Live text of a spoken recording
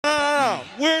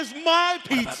Where's my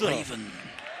pizza? Raven.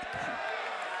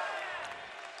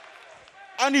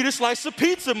 I need a slice of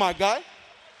pizza, my guy.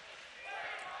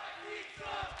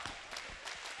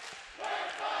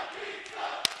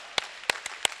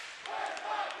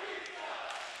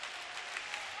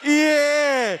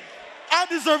 Yeah, I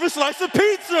deserve a slice of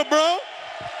pizza, bro.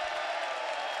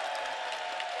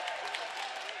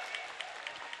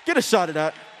 Get a shot of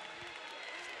that.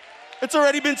 It's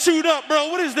already been chewed up, bro.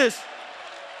 What is this?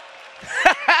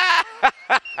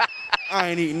 I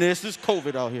ain't eating this. There's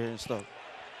COVID out here and stuff.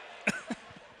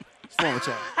 What's wrong with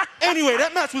y'all? Anyway,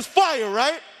 that match was fire,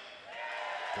 right?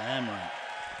 Damn right.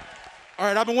 All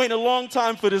right, I've been waiting a long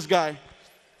time for this guy.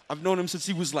 I've known him since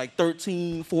he was like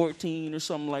 13, 14 or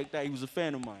something like that. He was a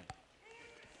fan of mine.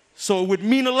 So it would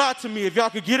mean a lot to me if y'all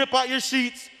could get up out your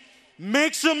seats,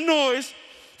 make some noise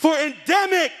for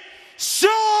Endemic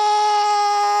Sean!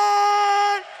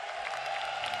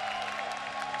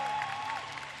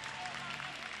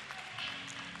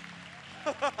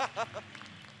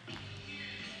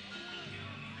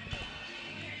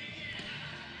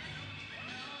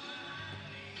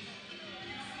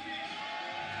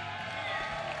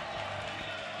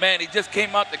 Man, he just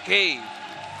came out the cave.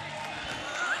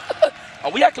 Are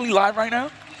we actually live right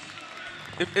now?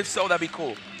 If so, that'd be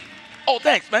cool. Oh,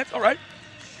 thanks, man. All right.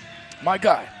 My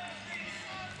guy.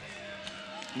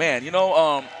 Man, you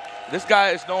know, this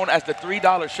guy is known as the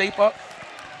 $3 shape-up.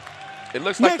 It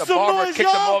looks like the barber kicked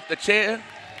him off the chair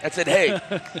and said, hey,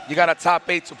 you got a top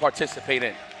 8 to participate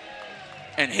in.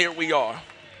 And here we are.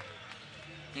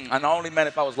 I only meant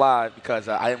if I was live because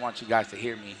I didn't want you guys to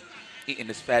hear me eating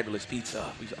this fabulous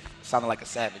pizza. We sounded like a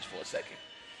savage for a second.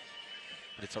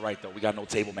 But it's all right, though. We got no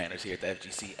table manners here at the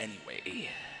FGC anyway.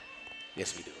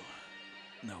 Yes, we do.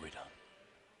 No, we don't.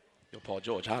 Yo, Paul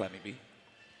George, holla at me, B.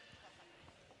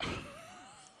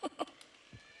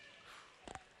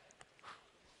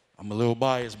 I'm a little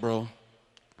biased, bro.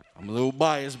 I'm a little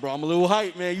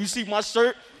hyped, man. You see my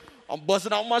shirt? I'm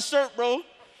busting out my shirt, bro.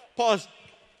 Pause.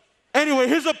 Anyway,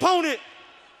 his opponent,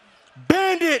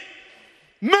 Bandit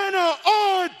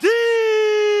MENARD.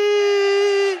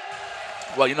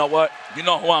 Well, you know what? You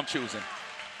know who I'm choosing.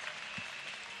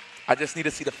 I just need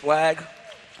to see the flag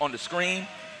on the screen,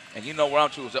 and you know where I'm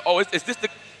choosing. Oh, is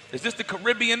this the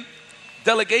Caribbean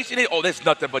delegation here? Oh, there's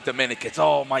nothing but Dominicans.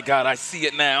 Oh, my God, I see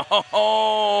it now.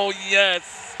 Oh,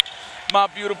 yes. My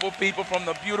beautiful people from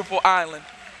the beautiful island.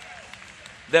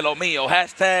 De lo mío.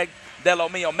 Hashtag De lo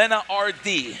mío.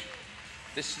 MENARD.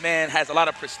 This man has a lot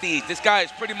of prestige. This guy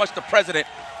is pretty much the president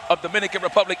of Dominican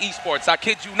Republic Esports. I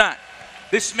kid you not.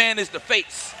 This man is the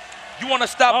face. You want to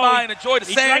stop by and enjoy the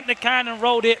sand? He drank the can and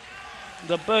rolled it.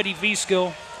 The birdie V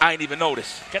skill. I ain't even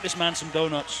noticed. Get this man some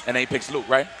donuts. And they picks Luke,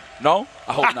 right? No?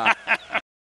 I hope not.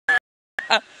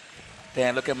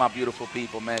 Damn, look at my beautiful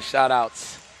people, man. Shout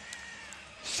outs.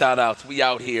 Shout outs. We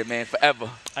out here, man, forever.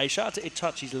 Hey, shout out to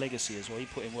Itachi's legacy as well. He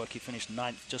put in work. He finished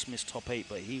 9th, just missed top 8,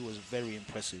 but he was very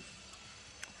impressive.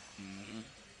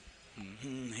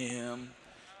 Him.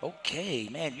 Okay,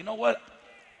 man, you know what?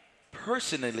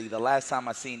 Personally, the last time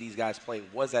I seen these guys play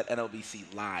was at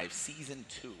NLBC Live, Season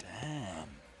 2. Damn.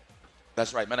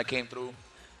 That's right, man. I came through,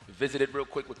 visited real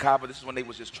quick with Kava. This is when they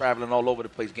was just traveling all over the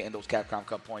place getting those Capcom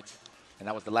Cup points. And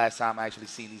that was the last time I actually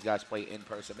seen these guys play in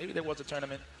person. Maybe there was a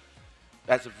tournament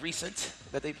as of recent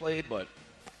that they played, but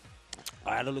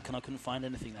I had a look and I couldn't find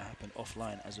anything that happened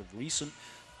offline as of recent.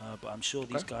 But I'm sure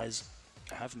these guys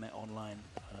have met online.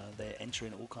 They're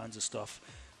entering all kinds of stuff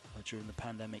during the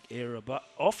pandemic era. But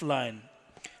offline,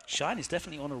 Shine is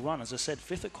definitely on a run. As I said,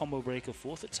 5th at Combo Breaker,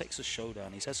 4th at Texas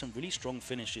Showdown. He's had some really strong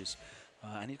finishes.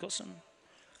 And he's got some,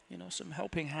 you know, some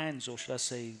helping hands, or should I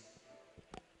say,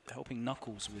 helping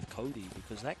knuckles with Cody,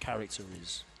 because that character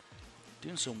is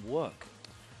doing some work.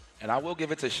 And I will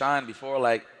give it to Shine before,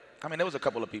 like, I mean, there was a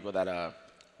couple of people that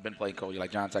been playing Cody,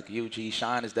 like John Takeuchi.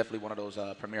 Shine is definitely one of those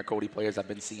premier Cody players I've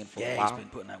been seeing for a while. Yeah, he's been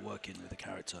putting that work in with the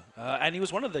character. And he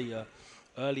was one of the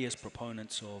earliest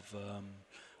proponents of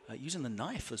using the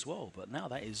knife as well. But now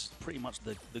that is pretty much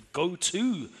the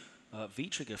go-to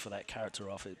V-trigger for that character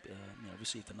after it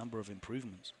received a number of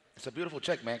improvements. It's a beautiful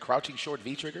check, man. Crouching short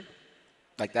V-trigger.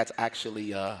 Like, that's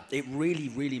actually... It really,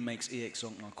 really makes EX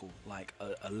Zonk Knuckle like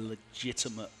a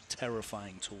legitimate,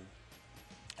 terrifying tool.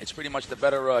 It's pretty much the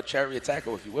better chariot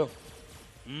tackle, if you will.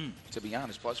 To be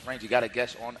honest, plus range, you got to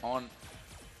guess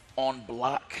on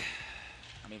block.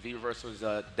 I mean, V-reversal is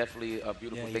definitely a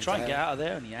beautiful thing. You try and get out of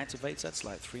there, and he activates. That's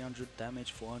like 300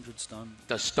 damage, 400 stun.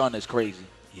 The stun is crazy.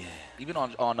 Yeah. Even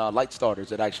on light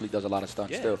starters, it actually does a lot of stun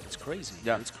still. It's crazy.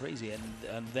 Yeah, it's crazy.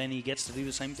 And then he gets to do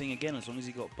the same thing again as long as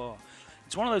he got bar.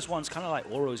 It's one of those ones, kind of like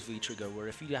Oro's V-trigger, where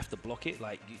if you have to block it,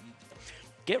 like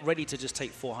get ready to just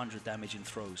take 400 damage in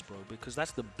throws, bro, because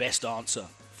that's the best answer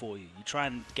for you. You try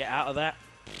and get out of that,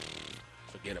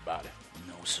 forget about it.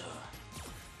 No, sir.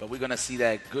 But we're going to see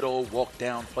that good old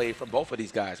walk-down play from both of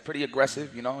these guys. Pretty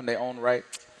aggressive, you know, in their own right.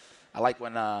 I like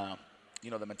when,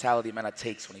 you know, the mentality Mena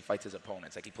takes when he fights his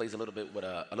opponents. Like, he plays a little bit with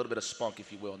a little bit of spunk,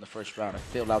 if you will, in the first round and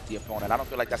fill out the opponent. I don't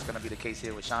feel like that's going to be the case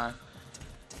here with Shine.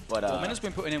 But, well, Mena's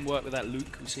been putting in work with that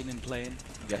Luke. We've seen him playing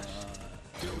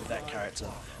with that character.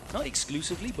 Not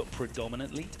exclusively, but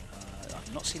predominantly.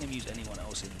 I've not seen him use anyone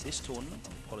else in this tournament.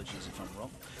 Apologies if I'm wrong.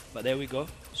 But there we go,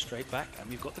 straight back. And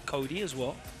we've got the Cody as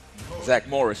well. Zach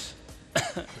Morris.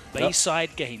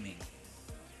 Bayside Gaming.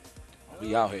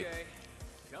 We out here.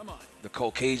 The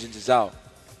Caucasians is out.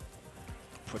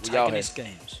 Protagonist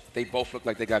Games. They both look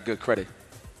like they got good credit.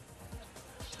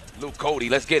 Luke Cody,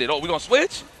 let's get it. Oh, we gonna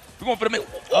switch? We're going for the mid.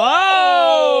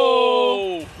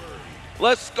 Oh!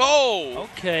 Let's go.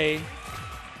 Okay.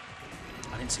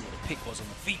 I didn't see what the pick was on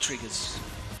the V-triggers.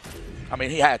 I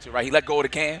mean, he had to, right? He let go of the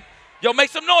can. Yo, make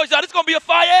some noise, y'all. This is going to be a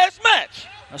fire-ass match.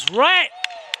 That's right.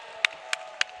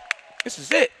 This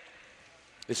is it.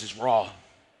 This is Raw.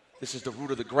 This is the root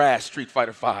of the grass, Street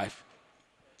Fighter V.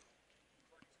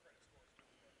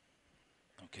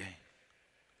 Okay.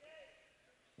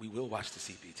 We will watch the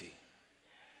CPT.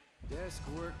 Desk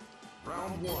work,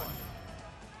 round one.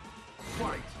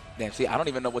 Fight. Damn, see, I don't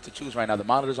even know what to choose right now. The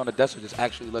monitors on the desk will just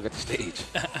actually look at the stage.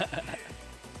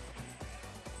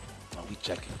 Oh, we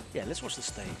checking. Yeah, let's watch the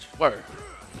stage. Word.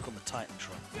 Look on the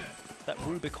Titantron. That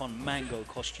Rubicon mango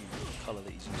costume color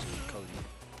that he's using with Cody.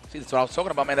 See, that's what I was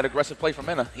talking about, man, that aggressive play from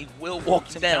Mena. He will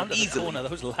walk you down easily. Corner.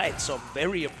 Those lights are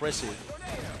very oppressive.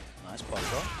 Nice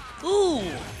buffer. Ooh,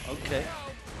 okay.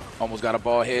 Almost got a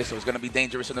ball here, so it's going to be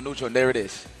dangerous in the neutral, and there it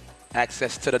is.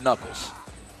 Access to the knuckles.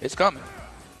 It's coming.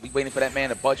 We waiting for that man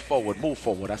to budge forward, move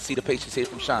forward. I see the patience here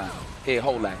from Shine. Here,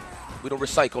 hold that. We don't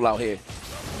recycle out here.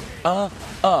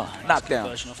 Knockdown.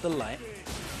 Conversion off the light.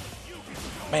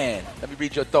 Man, let me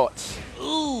read your thoughts.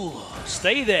 Ooh,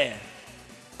 stay there.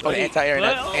 Oh, the anti-air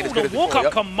ain't as good as the before.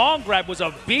 walk-up command grab was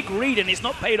a big read, and it's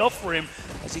not paid off for him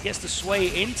as he gets to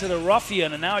sway into the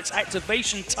ruffian, and now it's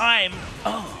activation time.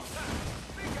 Oh,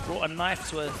 brought a knife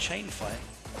to a chain fight.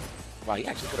 Wow, he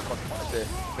actually could have caught the punch there.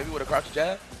 Maybe with a crouch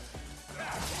jab.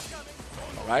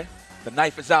 All right, the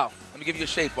knife is out. Let me give you a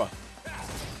shaper.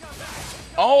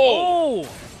 Oh!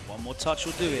 One more touch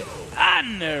will do it.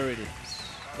 And there it is.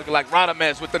 Looking like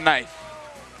Radamez with the knife.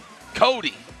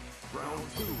 Cody.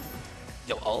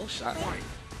 Yo, oh, Shine.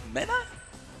 Mena?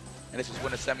 And this is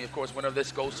winner semi, of course. Winner of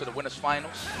this goes to the winners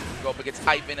finals. Go up against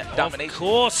Ivan at Domination. Of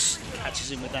course.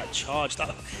 Catches him with that charge.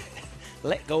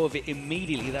 Let go of it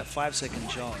immediately, that 5-second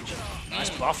charge.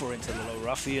 Nice buffer into the low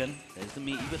ruffian. There's the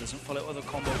meaty, but doesn't follow with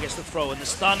the combo. Gets the throw, and the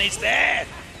stun is there.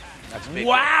 That's big.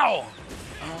 Wow.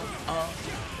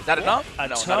 Is that enough? A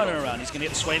turnaround. He's going to get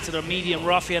the sway into the medium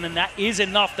ruffian, and that is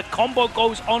enough. The combo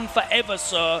goes on forever,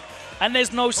 sir. And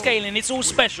there's no scaling. It's all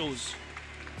specials.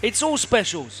 It's all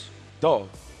specials. Dog,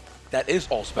 that is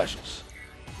all specials.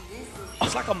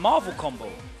 It's like a Marvel combo.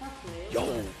 Yo.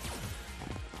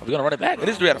 Are we going to run it back? It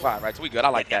is 3 out of 5, right? So we good. I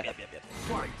like that. Yep.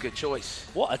 Good choice.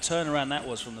 What a turnaround that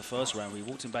was from the first round. We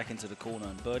walked him back into the corner,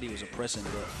 and Birdie was oppressing,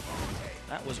 but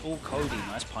that was all Cody.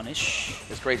 Nice punish.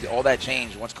 It's crazy. All that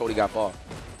changed once Cody got ball.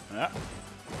 Yeah.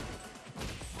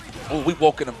 Oh, we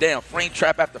walking him down. Frame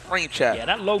trap after frame trap. Yeah,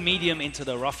 that low medium into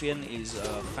the ruffian is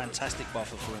a fantastic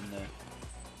buffer for him there.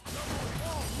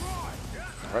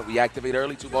 All right, we activate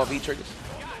early. 2-ball V triggers.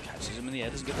 Catches him in the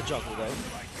air. Doesn't get the juggle, though.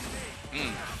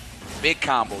 Big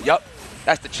combo. Yup.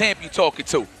 That's the champ you talking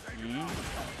to.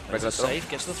 There's a safe.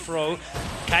 Gets the throw.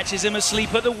 Catches him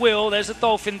asleep at the wheel. There's a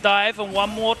dolphin dive. And one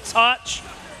more touch.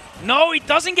 No, he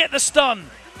doesn't get the stun.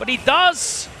 But he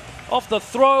does off the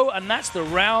throw. And that's the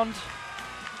round.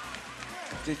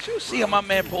 Did you see how my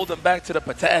man pulled him back to the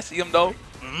potassium, though?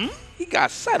 He got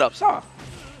setups, huh?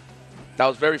 That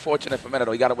was very fortunate for Mena,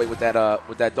 though. He got away with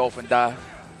that dolphin dive.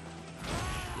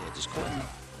 Yeah, just caught him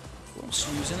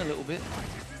snoozing a little bit.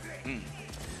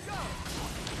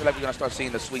 I feel like we're going to start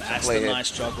seeing the sweeps and play That's the here.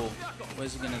 nice juggle.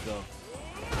 Where's he going to go?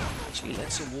 Actually,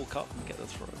 lets him walk up and get the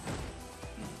throw.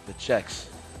 The checks.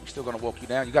 We're still going to walk you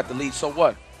down. You got the lead, so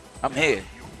what? I'm here.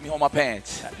 Let me hold my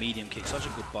pants. That medium kick, such a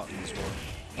good button as well.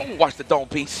 Don't watch the dome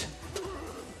piece.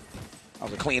 That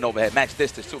was a clean overhead. Match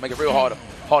distance, too. Make it real hard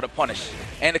to punish.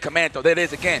 And the commando. There it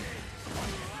is again.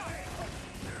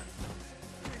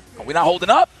 Are we not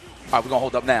holding up? All right, we're going to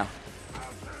hold up now.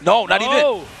 No, not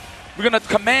even. We're going to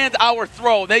command our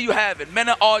throw. There you have it.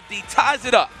 MENARD ties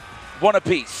it up. One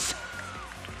apiece.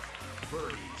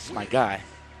 This is my guy.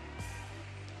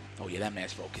 Oh, yeah, that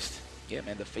man's focused. Yeah,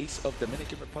 man, the face of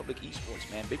Dominican Republic esports,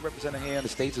 man. Big representative here in the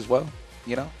States as well,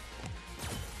 you know?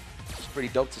 It's pretty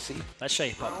dope to see. That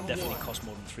shape-up definitely costs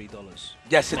more than $3.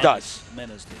 Yes, it does.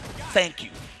 MENARD did. Thank you.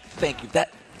 Thank you.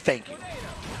 Thank you.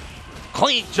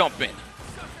 Clean jumping.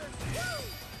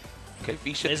 Okay,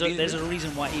 there's a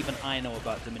reason why even I know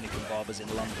about Dominican barbers in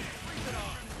London.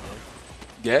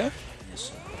 Yeah?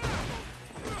 Yes, sir.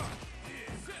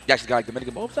 You actually got like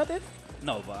Dominican barbers out there?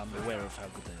 No, but I'm aware of how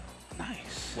good they are.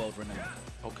 Nice. World renowned.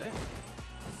 Okay.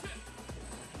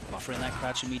 Buffering that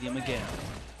crouching medium again.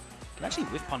 Can actually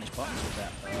whiff punish buttons with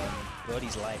that.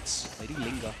 Birdie's lights, they do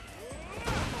linger.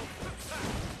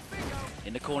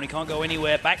 In the corner, he can't go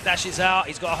anywhere. Backdash is out.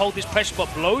 He's got to hold this pressure,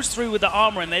 but blows through with the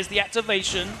armor, and there's the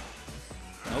activation.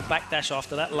 No backdash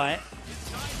after that light.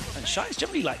 And Shine's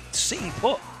generally like sitting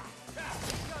put.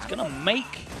 He's gonna make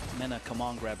MENARD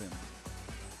command grab him.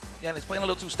 Yeah, and he's playing a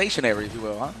little too stationary, if you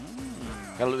will, huh?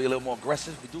 Got to be a little more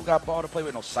aggressive. We do got ball to play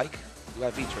with, no psych. We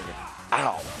got V-trigger.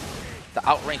 Ow. The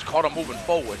outrange caught him moving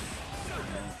forward.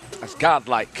 That's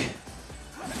godlike.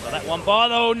 Well, that one bar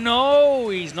though, no,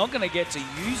 he's not gonna get to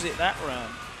use it that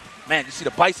round. Man, you see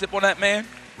the bicep on that man?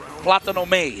 Platano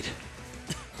made.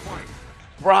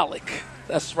 Brolic.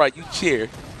 That's right, you cheer.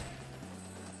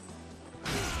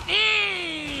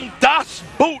 Das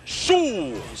Boot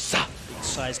Shoes.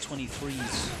 Size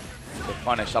 23s. The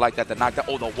punish. I like that. The knockdown.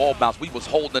 Oh, the wall bounce. We was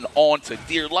holding on to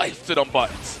dear life to them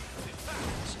buttons.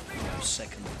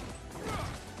 Second.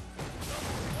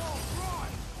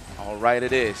 All right,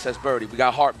 it is. Says Birdie. We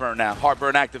got Heartburn now.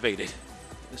 Heartburn activated.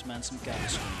 This man some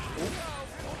gas.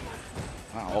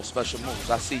 Wow, all special moves.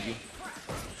 I see you.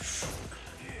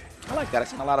 I like that. I've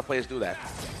seen a lot of players do that.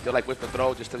 They'll like whip and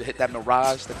throw just to hit that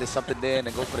mirage that there's something there and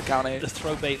then go for the counter hit. The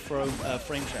throw bait frame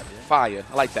trap, yeah? Fire.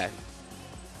 I like that.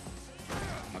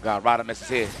 Oh my God, Rodimus is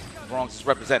here. Bronx is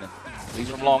representing. He's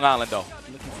from Long Island, though.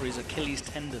 Looking for his Achilles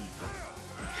tendon.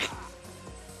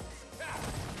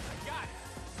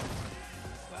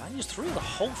 Wow, he just threw the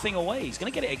whole thing away. He's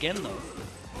going to get it again, though.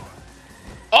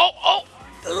 Oh!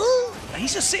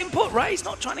 He's just sitting put, right? He's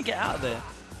not trying to get out of there.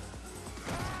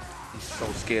 He's so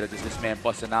scared of this man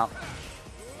busting out.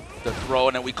 The throw,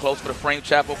 and then we close for the frame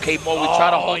trap. Okay, more. We try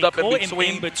to hold up in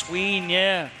between. In between,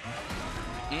 yeah.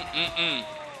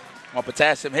 On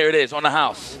potassium, here it is on the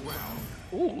house.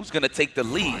 Ooh, who's going to take the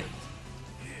lead?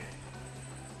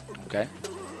 Okay.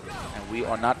 And we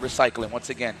are not recycling once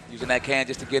again. Using that can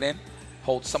just to get in.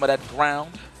 Hold some of that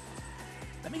ground.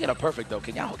 Let me get a perfect, though.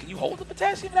 Can you hold the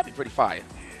potassium? That'd be pretty fire.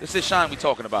 This is Shine we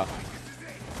talking about.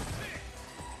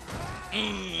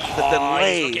 The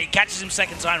delay. Okay, catches him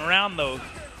second time around, though.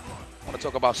 I want to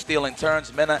talk about stealing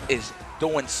turns. MENARD is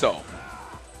doing so.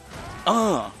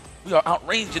 We are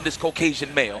outranging this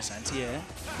Caucasian male. Nice anti-air.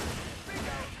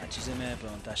 Catches him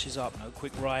airborne, dashes up, no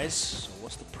quick rise. So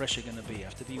what's the pressure going to be?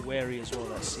 Have to be wary as well.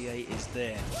 That CA is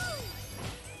there.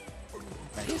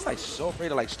 Man, he's like so afraid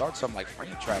to like start some like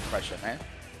frame trap pressure, man.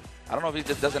 I don't know if he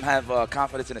just doesn't have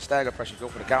confidence in the stagger pressure to go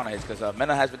for the counter hits, because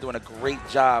MENARD has been doing a great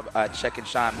job checking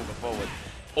Shine moving forward.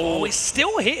 Oh, he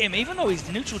still hit him, even though he's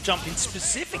neutral jumping,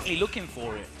 specifically looking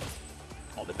for it.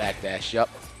 Oh, the backdash, yep.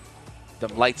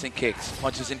 Them lights and kicks,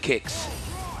 punches and kicks.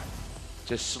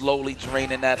 Just slowly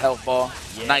draining that health bar.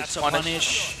 Yeah, nice that's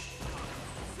punish.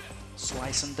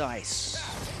 Slice and dice.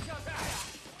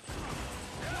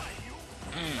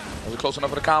 Was close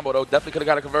enough for the combo, though. Definitely could have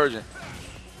got a conversion.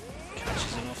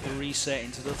 Catches him off the reset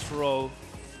into the throw.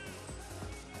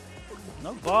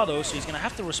 No bar, though, so he's going to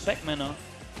have to respect MENARD.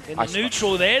 In the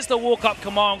neutral, there's the walk-up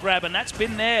command grab, and that's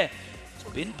been there. It's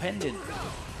been pending.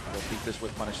 We'll beat this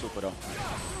with punish super, though.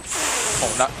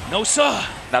 Oh, no, sir.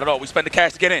 Not at all. We spend the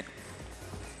cash to get in.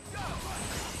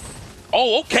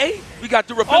 Oh, okay. We got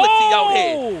durability out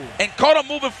here. And caught him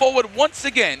moving forward once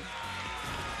again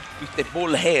with the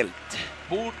bullhead.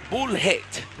 Bullhead.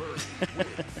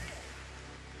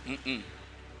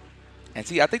 And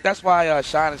see, I think that's why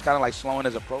Shine is kind of like slowing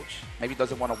his approach. Maybe he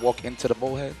doesn't want to walk into the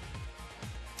bullhead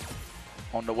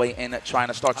on the way in, trying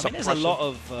to start some there's pressure.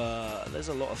 There's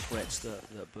a lot of threats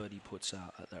that Birdie puts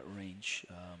out at that range.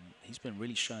 He's been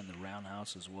really showing the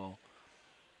roundhouse as well.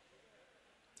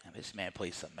 And this man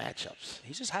plays some matchups.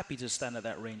 He's just happy to stand at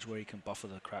that range where he can buffer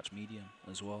the crouch medium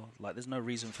as well. Like, there's no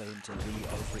reason for him to really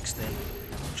overextend,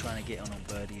 trying to get on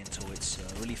Birdie until it's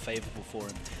really favorable for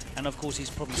him. And of course, he's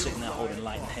probably sitting there holding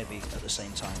light and heavy at the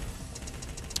same time.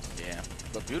 Yeah,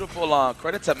 but beautiful.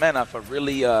 Credit to MENARD for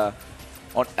really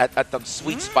at them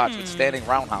sweet spots with standing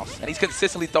roundhouse. And he's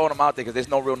consistently throwing them out there because there's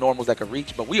no real normals that can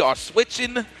reach. But we are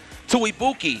switching to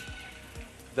Ibuki,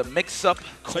 the mix-up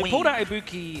queen. So he pulled out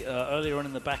Ibuki earlier on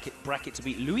in the bracket to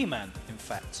beat Louis Man, in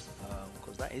fact,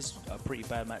 because that is a pretty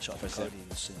bad matchup for Cody.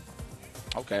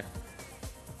 Okay.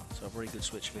 So a very good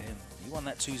switch for him. He won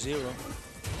that 2-0.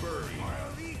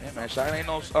 Yeah, man, Shine ain't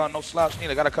no slouch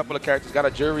neither. Got a couple of characters. Got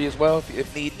a jury as well,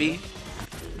 if need be.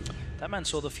 That man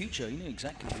saw the future. He knew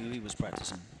exactly who he was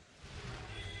practicing.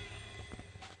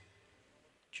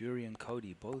 Jury and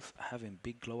Cody both having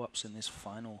big glow-ups in this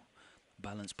final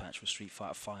balance patch for Street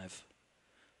Fighter V.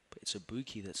 But it's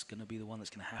Ibuki that's going to be the one that's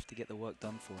going to have to get the work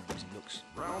done for him as he looks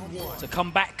to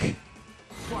come back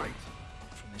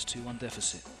from this 2-1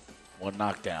 deficit. One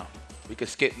knockdown. We could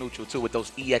skip neutral too with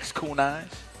those EX kunais.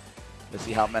 Let's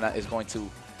see how MENARD is going to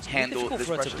handle this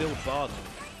for pressure. to build bar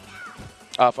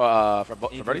For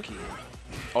Birdie?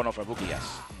 Oh no, for Ibuki,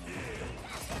 yes.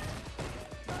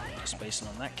 Just spacing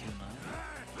on that kunai.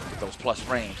 Those plus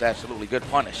frames, absolutely good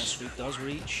punish. Sweep does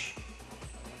reach.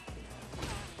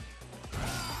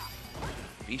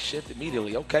 V-shift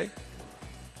immediately, okay.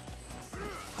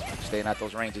 Staying at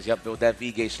those ranges. Yep, build that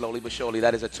V gauge slowly but surely.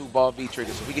 That is a 2-bar V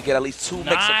trigger, so we could get at least 2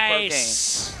 mix-ups per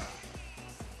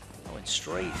game. Going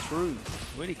straight through.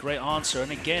 Really great answer.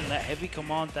 And again, that heavy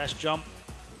command dash jump.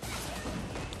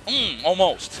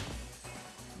 Almost.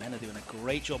 Men are doing a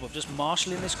great job of just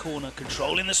marshalling this corner,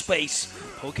 controlling the space,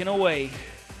 poking away.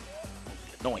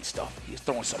 Annoying stuff. He's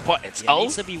throwing some buttons. Yeah,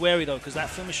 needs to be wary though, because that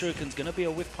Fuma Shuriken's going to be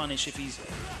a whiff punish if he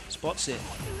spots it.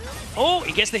 Oh,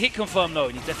 he gets the hit confirmed though,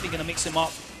 and he's definitely going to mix him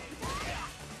up.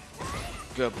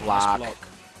 Good block. Nice block.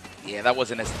 Yeah, that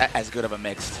wasn't as good of a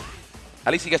mixed.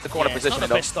 At least he gets the corner position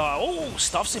though. Best start. Oh,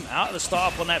 stuffs him out of the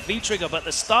start up on that V trigger, but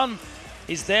the stun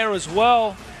is there as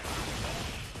well.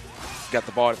 Got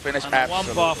the bar to finish. And one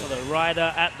bar for the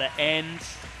rider at the end.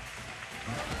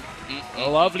 A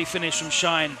lovely finish from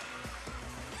Shine.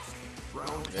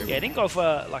 Yeah, didn't go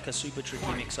for like a super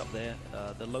tricky mix up there.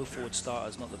 The low forward starter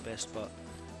is not the best, but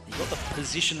he got the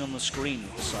position on the screen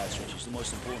with the side switch, which is the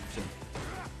most important thing.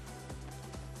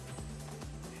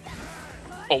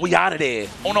 Oh, we out of there.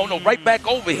 Oh, no, right back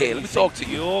over here. Let me talk to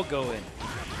you. You're going.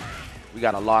 We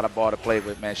got a lot of ball to play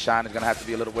with, man. Shine is going to have to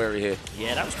be a little wary here.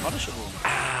 Yeah, that was punishable.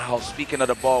 Ow, speaking of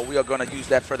the ball, we are going to use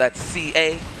that for that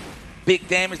CA. Big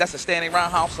damage. That's a standing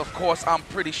roundhouse, of course, I'm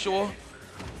pretty sure.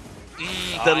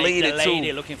 Delayed it,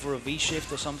 too. Looking for a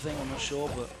V-shift or something, I'm not sure,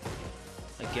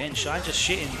 but again, Shine just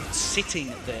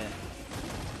sitting there.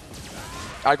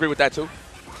 I agree with that, too.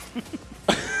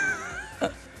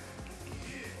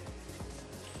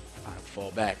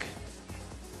 Fall back.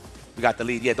 We got the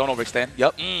lead. Yeah, don't overextend.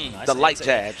 Yep. Nice the light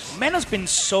jabs. MENARD's been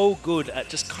so good at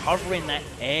just covering that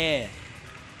air.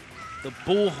 The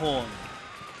bullhorn,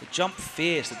 the jump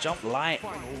fierce, the jump light.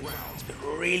 He's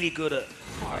been really good at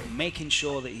making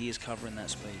sure that he is covering that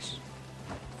space.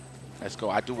 Let's go.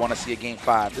 I do want to see a game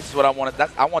 5. This is what I want.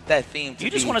 I want that theme to be.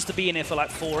 You just want us to be in here for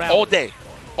like 4 hours. All day.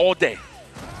 All day.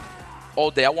 All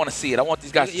day. I want to see it. I want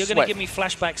these guys You're to going sweat. to give me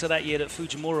flashbacks of that year that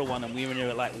Fujimura won, and we were in here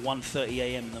at like 1:30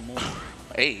 a.m. in the morning.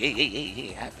 Hey,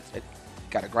 it happens.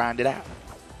 Got to grind it out.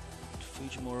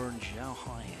 Fujimura and Zhao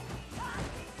Hai.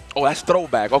 Oh, that's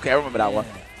throwback. Okay, I remember that one.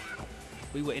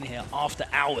 We were in here after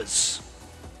hours.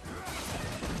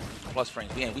 Plus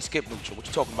frames. Man, we skipped neutral. What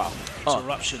you talking about?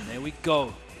 Interruption. There we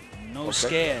go. No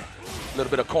scare. A little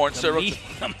bit of corn syrup.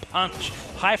 Medium punch.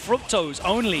 High fructose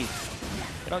only.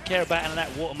 They don't care about any of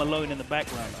that Water Malone in the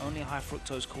background. Only high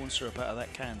fructose corn syrup out of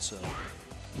that can, sir.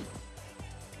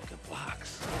 Good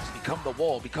blocks. Become the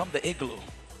wall. Become the igloo.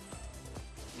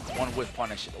 One whiff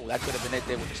punish. Oh, that could have been it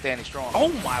there with the standing strong. Oh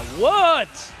my word!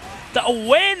 The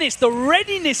awareness, the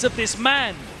readiness of this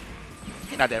man.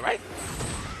 You're not there, right?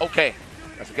 Okay.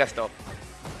 That's a guess, though.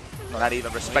 No, not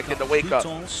even respected the wake up.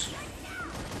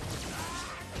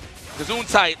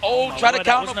 Gazoon tight. Oh, try to counter.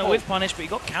 That wasn't a whiff punish, but he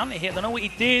got counter hit. I don't know what he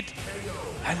did.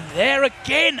 And there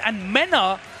again. And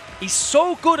MENARD, he's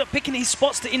so good at picking his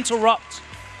spots to interrupt.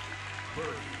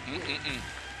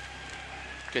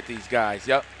 Get these guys.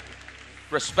 Yep.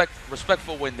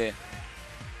 Respectful win there.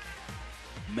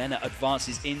 MENARD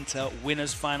advances into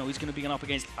winners final. He's going to be going up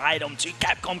against IDOM, 2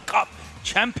 Capcom Cup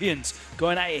champions,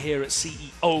 going at it here at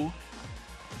CEO.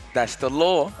 That's the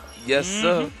law. Yes,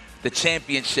 sir. The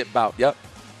championship bout. Yep.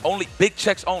 Only big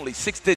checks only. 6 digits.